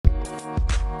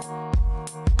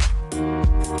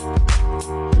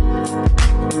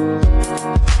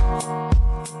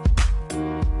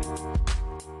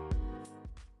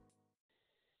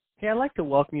I'd like to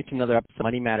welcome you to another episode of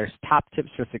Money Matters Top Tips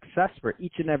for Success, where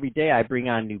each and every day I bring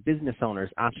on new business owners,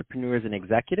 entrepreneurs, and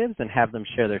executives and have them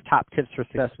share their top tips for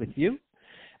success with you.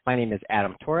 My name is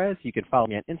Adam Torres. You can follow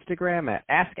me on Instagram at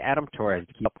AskAdamTorres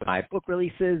to keep up with my book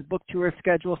releases, book tour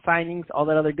schedule, signings, all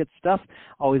that other good stuff.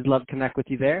 Always love to connect with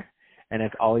you there. And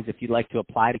as always, if you'd like to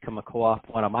apply to become a co-author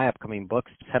of one of my upcoming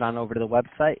books, just head on over to the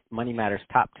website,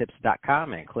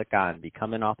 moneymatterstoptips.com, and click on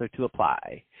Become an Author to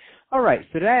apply. All right,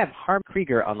 so today I have Harmony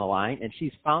Krieger on the line, and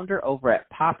she's founder over at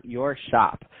Pop Your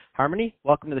Shop. Harmony,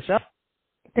 welcome to the show.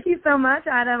 Thank you so much,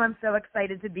 Adam. I'm so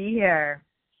excited to be here.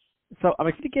 So I'm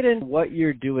excited to get into what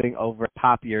you're doing over at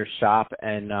Pop Your Shop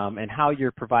and how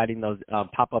you're providing those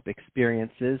pop-up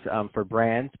experiences for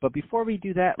brands. But before we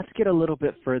do that, let's get a little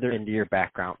bit further into your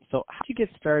background. So how did you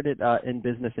get started in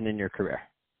business and in your career?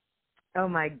 Oh,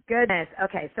 my goodness.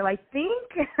 Okay, so I think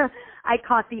I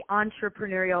caught the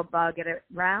entrepreneurial bug at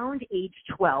around age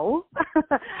 12.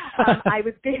 I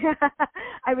was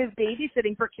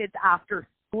babysitting for kids after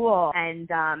school, and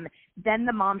then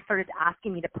the mom started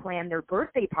asking me to plan their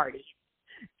birthday parties.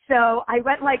 So I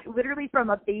went literally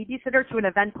from a babysitter to an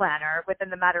event planner within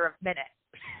the matter of minutes.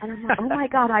 And I'm like, oh my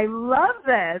God, I love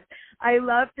this. I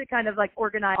love to kind of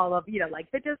organize all of,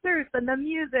 the desserts and the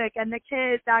music and the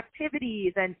kids'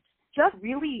 activities, and just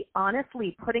really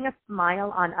honestly putting a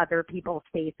smile on other people's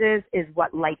faces is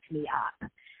what lights me up.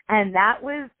 And that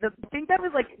was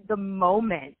the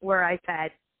moment where I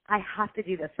said, I have to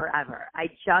do this forever. I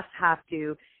just have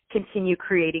to continue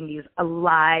creating these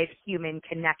alive human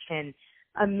connection,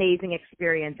 amazing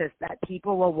experiences that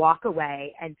people will walk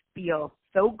away and feel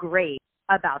so great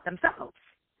about themselves.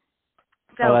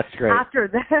 So that's great. After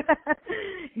that,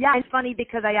 yeah, it's funny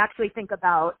because I actually think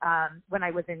about when I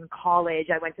was in college,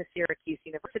 I went to Syracuse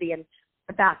University, and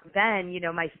back then,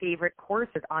 my favorite course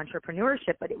was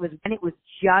entrepreneurship, but it was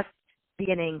just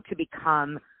beginning to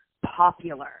become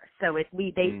popular. So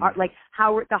are like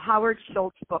the Howard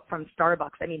Schultz book from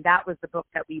Starbucks. I mean, that was the book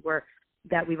that we were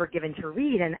given to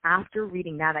read. And after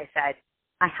reading that, I said,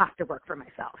 I have to work for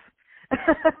myself.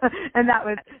 And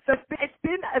it's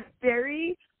been a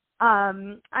very,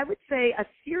 I would say, a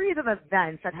series of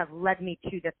events that have led me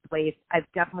to this place. I've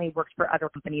definitely worked for other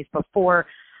companies before,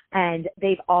 and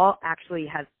they've all actually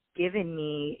have given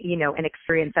me, an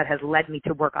experience that has led me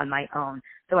to work on my own.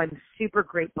 So I'm super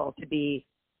grateful to be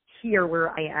here where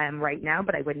I am right now,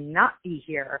 but I would not be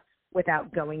here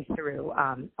without going through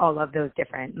all of those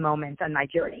different moments on my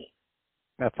journey.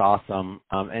 That's awesome.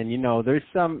 And there's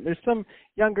some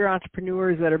younger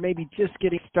entrepreneurs that are maybe just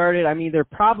getting started. I mean, they're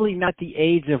probably not the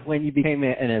age of when you became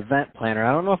an event planner.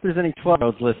 I don't know if there's any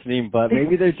 12-year-olds listening, but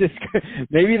maybe they're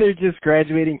just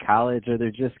graduating college, or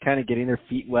they're just kind of getting their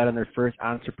feet wet on their first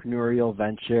entrepreneurial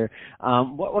venture.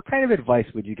 What kind of advice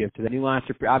would you give to the new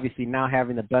entrepreneur? Obviously, now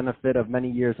having the benefit of many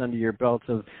years under your belts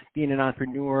of being an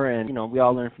entrepreneur, and we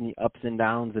all learn from the ups and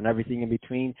downs and everything in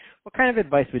between. What kind of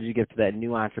advice would you give to that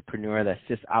new entrepreneur that's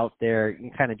just out there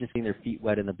and kind of just getting their feet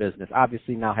wet in the business,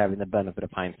 obviously now having the benefit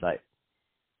of hindsight?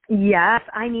 Yes.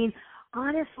 I mean,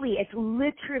 honestly, it's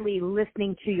literally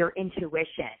listening to your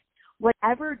intuition.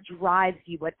 Whatever drives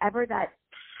you, whatever that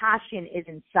passion is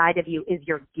inside of you is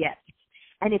your gift.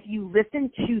 And if you listen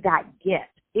to that gift,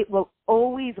 it will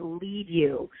always lead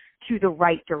you to the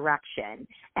right direction.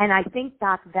 And I think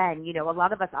back then, a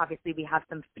lot of us, obviously, we have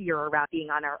some fear around being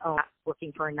on our own,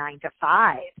 working for a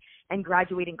 9-to-5 and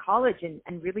graduating college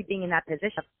and really being in that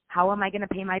position. How am I going to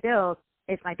pay my bills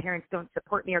if my parents don't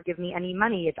support me or give me any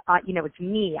money? It's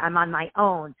me. I'm on my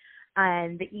own.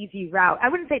 And the easy route, I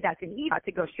wouldn't say that's an easy route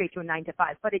to go straight to a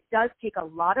 9-to-5, but it does take a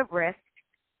lot of risk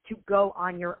to go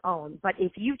on your own. But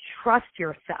if you trust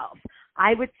yourself,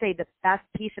 I would say the best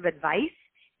piece of advice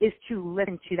is to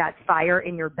listen to that fire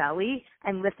in your belly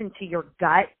and listen to your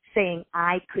gut saying,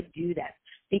 I could do this.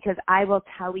 Because I will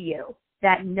tell you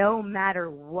that no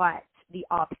matter what the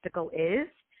obstacle is,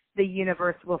 the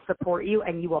universe will support you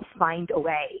and you will find a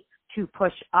way to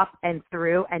push up and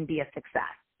through and be a success.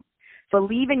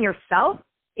 Believe in yourself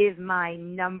is my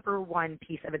number one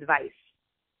piece of advice.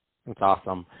 That's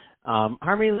awesome.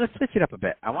 Harmony, let's switch it up a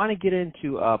bit. I want to get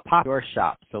into Pop Your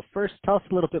Shop. So first, tell us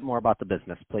a little bit more about the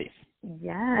business, please.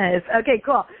 Yes. Okay,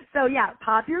 cool. So yeah,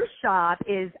 Pop Your Shop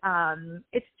is,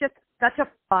 it's just such a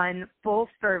fun,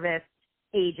 full-service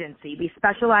agency. We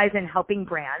specialize in helping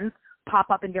brands pop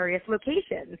up in various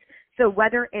locations. So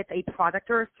whether it's a product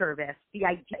or a service, the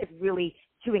idea is really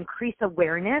to increase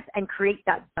awareness and create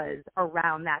that buzz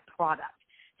around that product.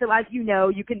 So as you know,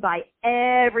 you can buy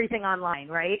everything online,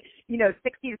 right?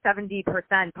 60 to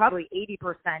 70%, probably 80%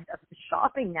 of the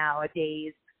shopping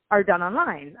nowadays are done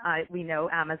online. We know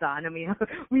Amazon, and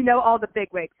we know all the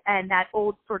bigwigs, and that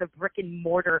old sort of brick and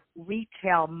mortar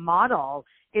retail model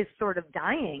is sort of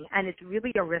dying, and it's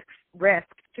really a risk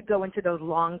to go into those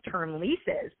long-term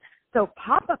leases. So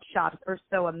pop-up shops are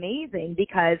so amazing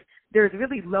because there's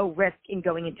really low risk in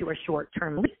going into a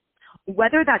short-term lease.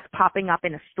 Whether that's popping up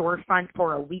in a storefront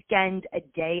for a weekend, a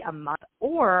day, a month,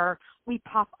 or we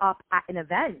pop up at an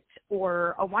event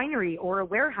or a winery or a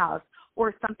warehouse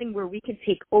or something where we can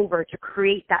take over to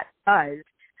create that buzz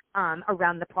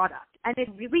around the product. And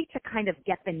it's really to kind of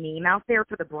get the name out there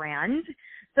for the brand.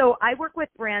 So I work with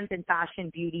brands in fashion,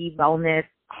 beauty, wellness,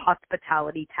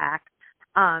 hospitality, tech.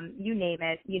 You name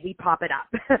it, we pop it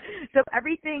up. So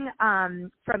everything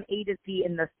from A to Z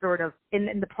in the sort of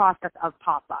in the process of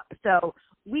pop up. So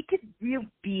we could really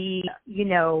be,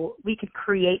 we could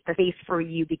create the space for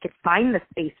you. We could find the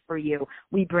space for you.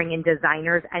 We bring in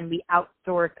designers and we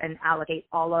outsource and allocate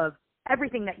all of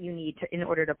everything that you need in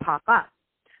order to pop up.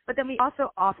 But then we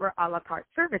also offer a la carte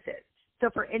services. So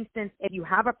for instance, if you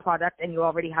have a product and you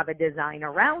already have a design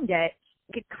around it,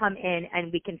 could come in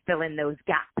and we can fill in those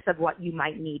gaps of what you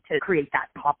might need to create that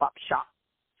pop-up shop.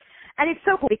 And it's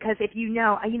so cool because if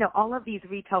all of these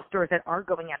retail stores that are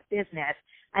going out of business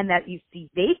and that you see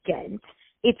vacant,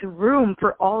 it's room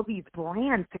for all these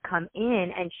brands to come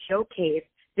in and showcase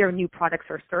their new products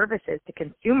or services to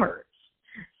consumers.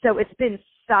 So it's been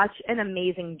such an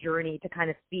amazing journey to kind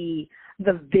of see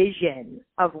the vision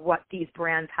of what these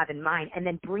brands have in mind and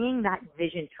then bringing that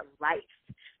vision to life.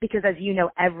 Because as you know,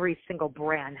 every single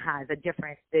brand has a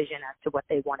different vision as to what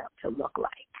they want it to look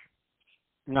like.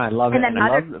 No, I love it. And I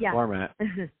love the format.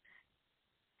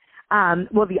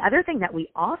 Well, the other thing that we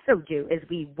also do is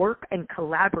we work and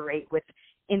collaborate with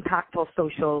impactful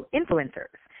social influencers.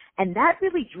 And that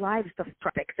really drives the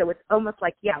traffic. So it's almost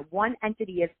like, one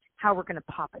entity is how we're going to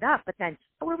pop it up, but then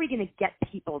how are we going to get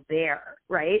people there,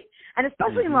 right? And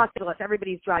especially in Los Angeles,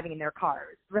 everybody's driving in their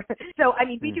cars. So,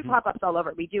 we do pop-ups all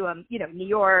over. We do them, New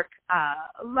York,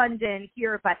 London,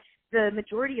 here, but the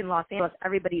majority in Los Angeles,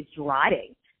 everybody's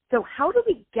driving. So how do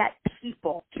we get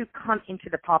people to come into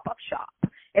the pop-up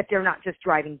shop if they're not just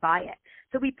driving by it?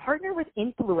 So we partner with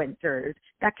influencers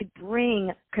that could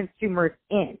bring consumers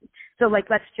in. So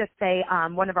let's just say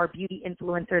one of our beauty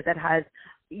influencers that has,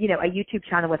 a YouTube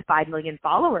channel with 5 million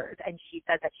followers, and she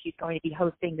says that she's going to be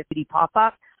hosting the beauty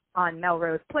pop-up on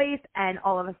Melrose Place, and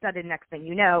all of a sudden, next thing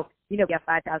you know, we have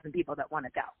 5,000 people that want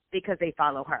to go because they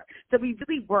follow her. So we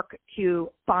really work to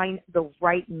find the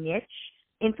right niche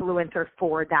influencer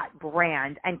for that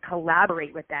brand and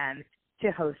collaborate with them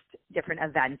to host different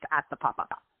events at the pop-up.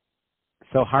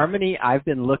 So Harmony, I've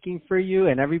been looking for you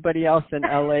and everybody else in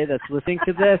LA that's listening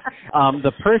to this.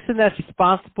 The person that's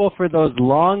responsible for those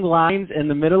long lines in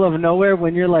the middle of nowhere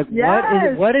when you're like,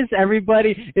 what is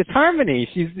everybody? It's Harmony.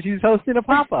 She's hosting a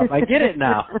pop-up. I get it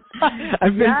now.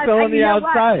 I've been filling the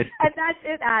outside. And that's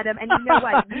it, Adam. And you know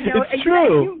what? It's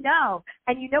true.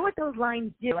 And you know what those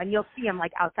lines do. And you'll see them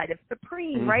outside of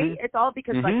Supreme, right? It's all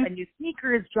because a new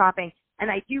sneaker is dropping.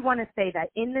 And I do want to say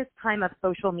that in this time of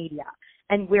social media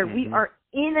and where we are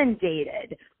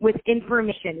inundated with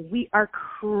information, we are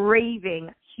craving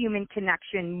human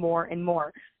connection more and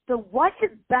more. So what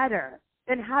is better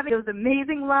than having those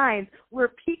amazing lines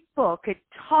where people could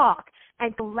talk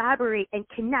and collaborate and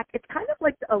connect? It's kind of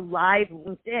like a live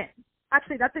LinkedIn.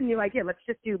 Actually, that's a new idea. Let's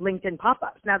just do LinkedIn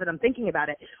pop-ups now that I'm thinking about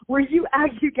it, where you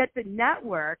actually get to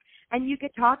network and you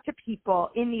get to talk to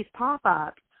people in these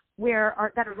pop-ups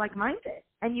that are like-minded,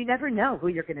 and you never know who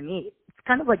you're going to meet. It's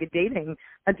kind of like a dating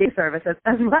service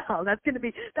as well. That's going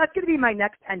to be my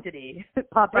next entity,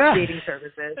 pop-up dating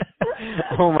services.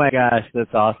 Oh my gosh,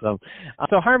 that's awesome.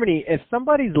 So Harmony, if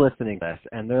somebody's listening to this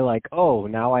and they're like, oh,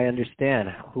 now I understand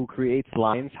who creates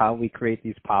lines, how we create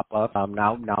these pop-ups.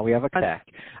 Now we have a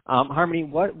contact. Harmony,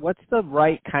 what's the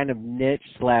right kind of niche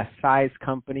 / size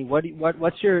company?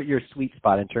 What's your sweet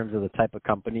spot in terms of the type of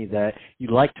company that you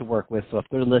like to work with? So if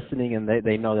they're listening and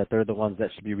they know that they're the ones that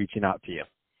should be reaching out to you.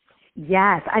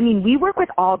 Yes. We work with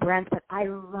all brands, but I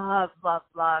love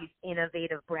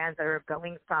innovative brands that are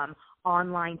going from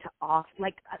online to off,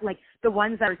 like the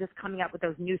ones that are just coming up with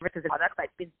those new services and products. I've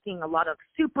been seeing a lot of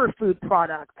superfood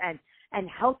products and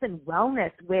health and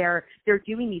wellness where they're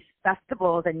doing these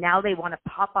festivals and now they want to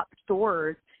pop up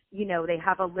stores. They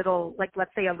have a little,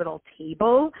 let's say a little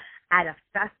table at a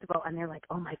festival and they're like,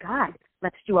 oh my God,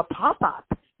 let's do a pop-up.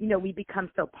 We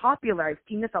become so popular. I've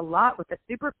seen this a lot with the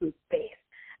superfood space.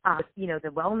 The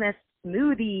wellness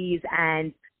smoothies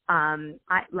and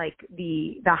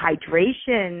the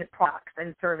hydration products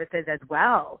and services as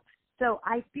well. So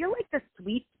I feel like the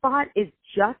sweet spot is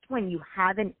just when you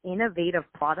have an innovative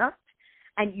product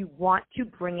and you want to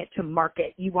bring it to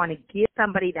market. You want to give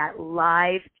somebody that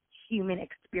live human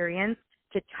experience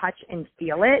to touch and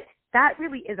feel it. That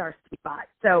really is our sweet spot.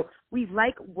 So we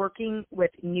like working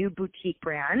with new boutique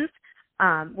brands.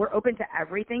 We're open to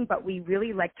everything, but we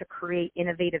really like to create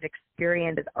innovative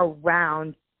experiences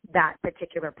around that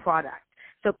particular product.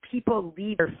 So people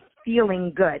leave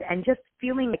feeling good and just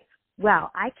feeling like,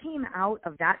 wow, I came out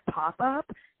of that pop-up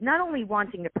not only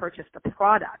wanting to purchase the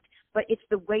product, but it's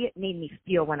the way it made me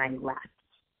feel when I left.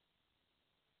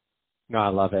 No, I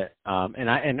love it.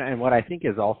 And what I think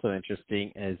is also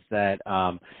interesting is that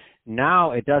now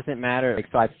it doesn't matter. Like,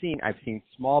 so I've seen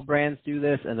small brands do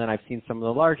this, and then I've seen some of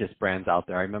the largest brands out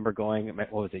there. I remember going,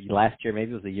 what was it, last year?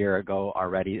 Maybe it was a year ago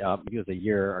already. Maybe it was a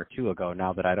year or two ago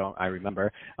now that I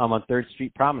remember. On 3rd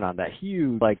Street Promenade, that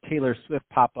huge like Taylor Swift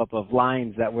pop-up of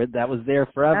lines that was there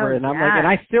forever. And I'm like, and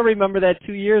I still remember that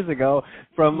 2 years ago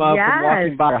from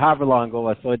walking by or however long ago it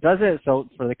was. So it doesn't. So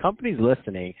for the companies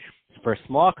listening, for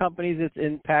small companies, it's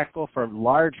impactful. For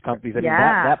large companies, I mean,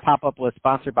 that pop-up was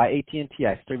sponsored by AT&T.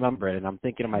 I still remember it, and I'm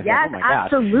thinking to myself, oh, my gosh.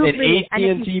 Absolutely. An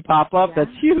AT&T pop-up, that's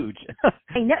huge.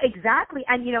 I know, exactly.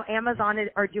 And, Amazon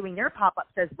are doing their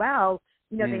pop-ups as well.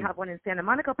 They have one in Santa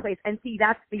Monica Place. And see,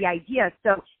 that's the idea.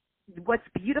 So what's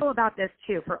beautiful about this,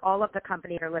 too, for all of the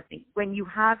companies that are listening, when you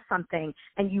have something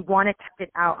and you want to test it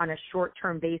out on a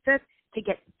short-term basis to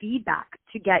get feedback,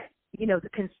 to get the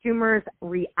consumer's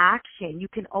reaction, you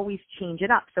can always change it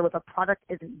up. So if a product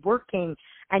isn't working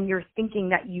and you're thinking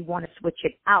that you want to switch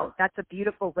it out, that's a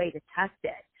beautiful way to test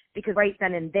it, because right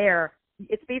then and there,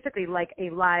 it's basically like a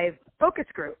live focus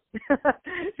group.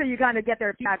 So you kind of get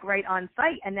their feedback right on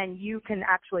site, and then you can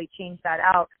actually change that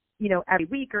out, every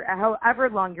week or however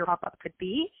long your pop-up could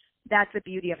be. That's the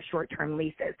beauty of short-term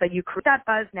leases. So you create that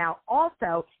buzz now.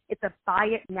 Also, it's a buy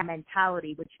it now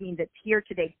mentality, which means it's here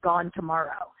today, gone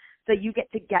tomorrow. So you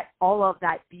get to get all of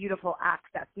that beautiful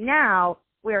access now,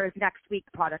 whereas next week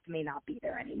product may not be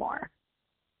there anymore.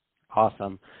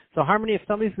 Awesome. So Harmony, if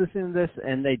somebody's listening to this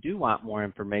and they do want more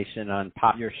information on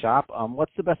Pop Your Shop,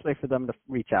 what's the best way for them to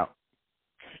reach out?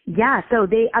 Yeah, so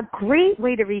a great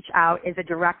way to reach out is a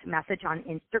direct message on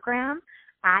Instagram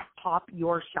at Pop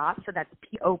Your Shop. So that's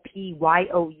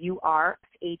POPYOURSHOP.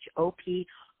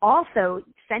 Also,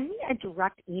 send me a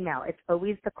direct email. It's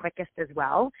always the quickest as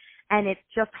well. And it's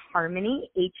just Harmony,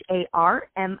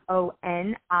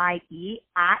 HARMONIE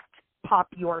at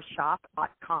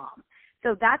popyourshop.com.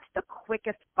 So that's the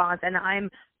quickest response. And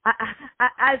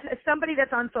as somebody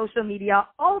that's on social media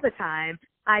all the time,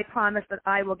 I promise that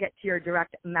I will get to your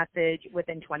direct message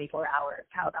within 24 hours.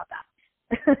 How about that?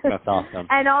 That's awesome.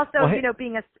 And also,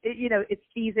 being it's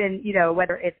season,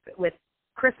 whether it's with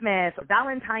Christmas or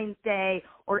Valentine's Day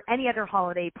or any other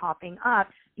holiday popping up,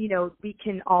 we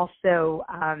can also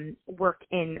work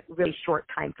in really short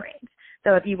time frames.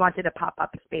 So if you wanted to pop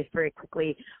up a space very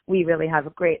quickly, we really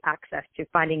have great access to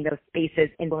finding those spaces,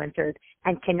 influencers,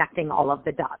 and connecting all of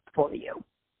the dots for you.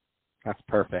 That's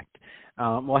perfect.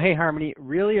 Well, hey, Harmony,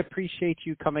 really appreciate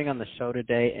you coming on the show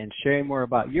today and sharing more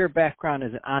about your background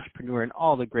as an entrepreneur and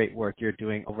all the great work you're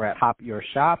doing over at Pop Your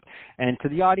Shop. And to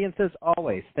the audience, as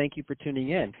always, thank you for tuning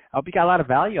in. I hope you got a lot of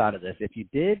value out of this. If you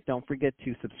did, don't forget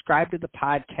to subscribe to the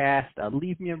podcast,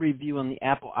 leave me a review on the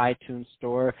Apple iTunes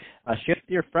Store, share with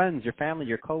your friends, your family,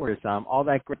 your coworkers, all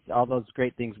those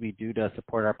great things we do to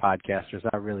support our podcasters.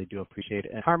 I really do appreciate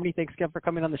it. And Harmony, thanks again for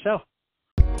coming on the show.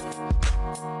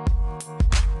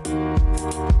 Thank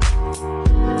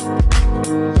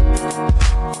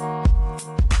you.